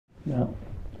Yeah.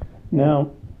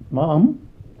 Now, Mom,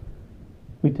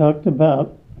 we talked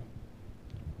about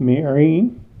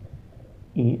Mary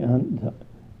and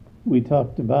we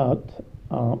talked about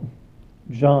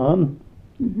John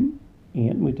Hmm.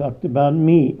 and we talked about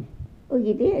me. Oh,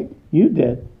 you did? You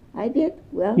did. I did?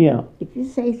 Well, Yeah. if you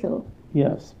say so.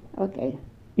 Yes. Okay.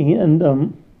 And I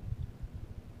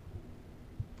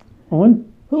want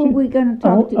Who are you, we going to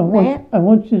talk to, Matt? I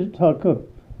want you to talk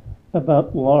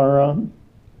about Laura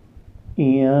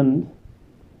and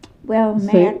Well,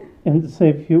 say Matt. and say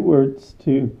a few words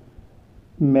to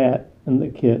Matt and the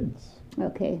kids.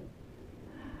 Okay.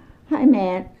 Hi,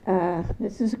 Matt.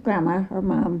 This is Grandma, her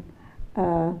mom.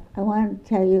 I want to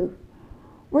tell you,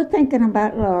 we're thinking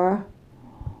about Laura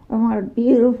and what a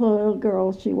beautiful little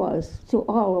girl she was to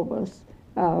all of us.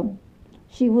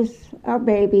 She was our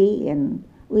baby, and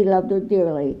we loved her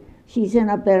dearly. She's in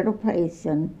a better place,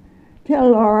 and tell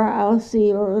Laura I'll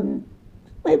see her in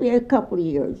maybe a couple of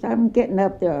years. I'm getting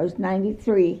up there. I was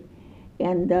 93,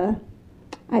 and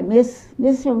I miss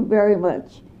her very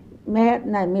much. Matt,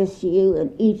 and I miss you,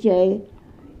 and EJ.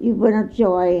 You've been a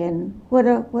joy, and what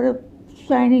a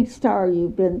shining star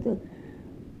you've been to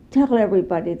tell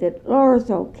everybody that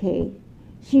Laura's okay.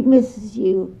 She misses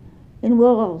you, and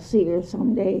we'll all see her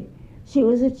someday. She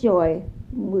was a joy.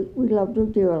 We loved her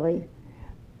dearly.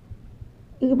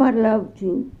 You might love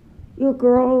to your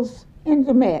girls and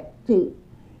to Matt too.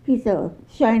 He's a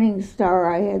shining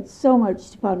star. I had so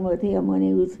much fun with him when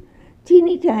he was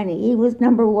teeny tiny. He was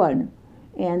number one,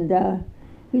 and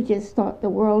he just thought the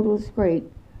world was great.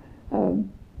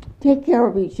 Um, Take care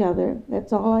of each other.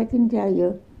 That's all I can tell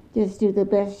you. Just do the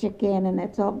best you can, and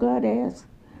that's all God asks.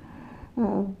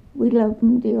 We love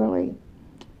them dearly.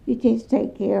 You just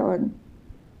take care and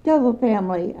tell the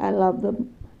family I love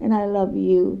them, and I love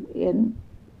you and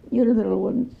your little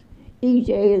ones.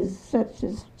 EJ is such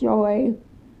a joy.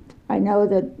 I know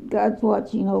that God's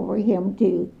watching over him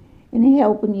too and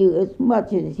helping you as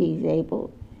much as he's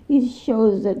able. He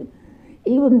shows that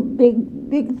even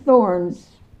big thorns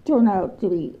turn out to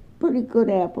be pretty good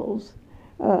apples.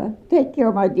 Take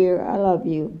care, my dear. I love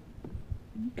you.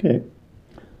 Okay.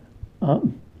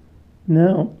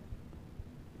 Now,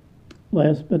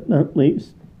 last but not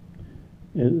least,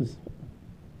 is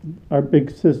our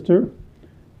big sister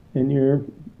and your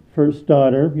first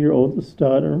daughter, your oldest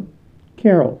daughter,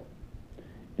 Carol.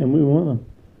 And we want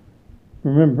to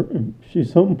remember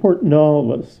she's so important to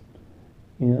all of us.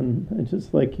 And I'd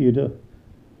just like you to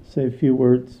say a few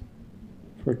words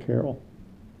for Carol.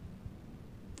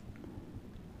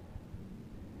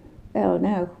 Oh,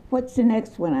 now, what's the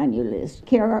next one on your list?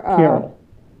 Carol.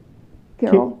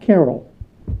 Carol? Carol.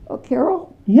 Oh,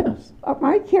 Carol? Yes.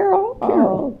 My Carol?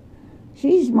 Carol. Oh,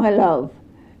 she's my love.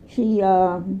 She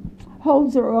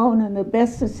holds her own in the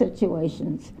best of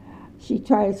situations. She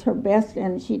tries her best,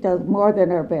 and she does more than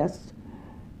her best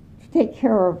to take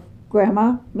care of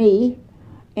Grandma, me,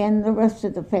 and the rest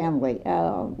of the family.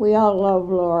 We all love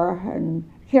Laura and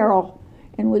Carol,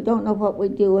 and we don't know what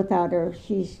we'd do without her.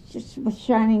 She's just a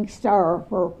shining star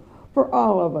for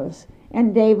all of us.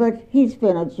 And David, he's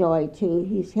been a joy too.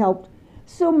 He's helped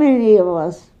so many of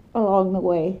us along the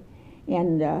way.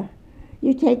 And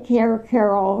you take care of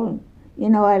Carol. And you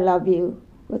know I love you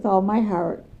with all my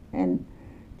heart. And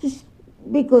just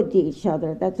be good to each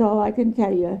other. That's all I can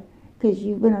tell you, because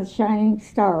you've been a shining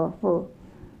star for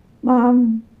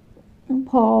Mom and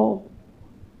Paul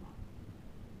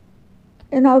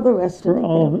and all the rest For of the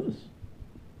all family. of us.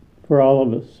 For all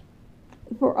of us.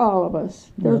 For all of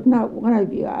us. There's not one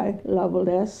of you I love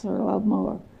less or love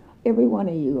more. Every one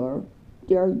of you are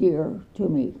dear, dear to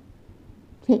me.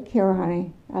 Take care,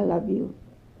 honey. I love you.